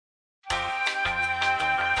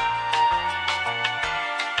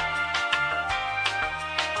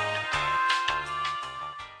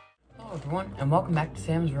everyone, and welcome back to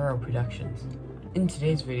Sam's Raro Productions. In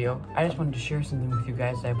today's video, I just wanted to share something with you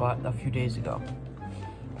guys that I bought a few days ago.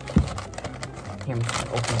 Here, I'm just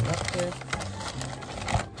gonna open it up here.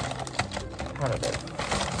 How did it?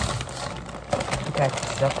 The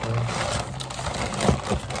package is up here.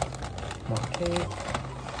 More tape.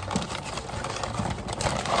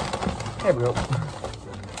 There we go.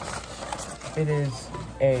 It is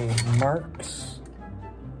a Marx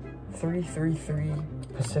 333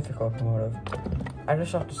 Pacific Locomotive. I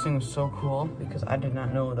just thought this thing was so cool because I did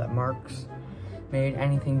not know that Marx made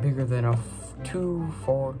anything bigger than a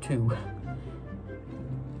 242.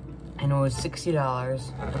 And it was $60.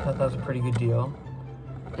 I thought that was a pretty good deal.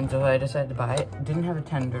 And so I decided to buy it. Didn't have a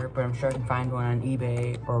tender, but I'm sure I can find one on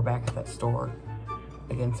eBay or back at that store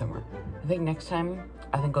again somewhere. I think next time,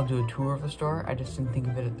 I'll do a tour of the store. I just didn't think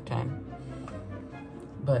of it at the time.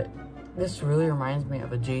 But this really reminds me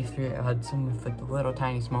of a J3 at Hudson with like the little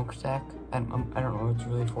tiny smokestack. I don't know what it's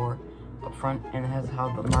really for up front, and it has how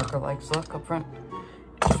the marker lights look up front.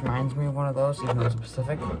 It just reminds me of one of those, even though it's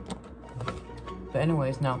Pacific. But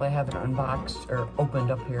anyways, now that I have it unboxed or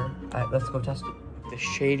opened up here, let's go test it. The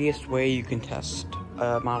shadiest way you can test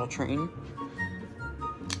a model train.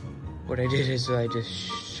 What I did is I just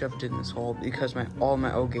shoved it in this hole because all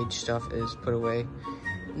my O gauge stuff is put away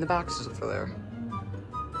in the boxes over there.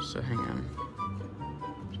 So hang on,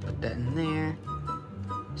 just put that in there.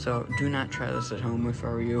 So do not try this at home if I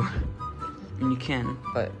were you. I mean, you can,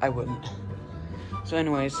 but I wouldn't. So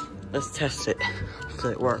anyways, let's test it so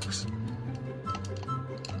it works.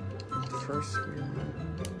 First,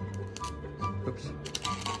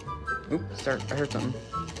 oops, start, I heard something.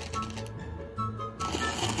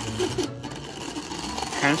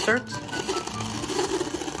 Kind of starts.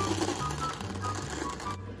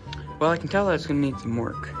 Well, I can tell that it's gonna need some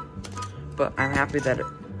work, but I'm happy that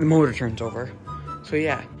the motor turns over. So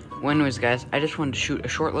yeah. Well, anyways, guys, I just wanted to shoot a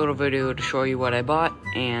short little video to show you what I bought,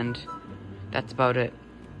 and that's about it.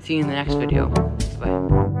 See you in the next video.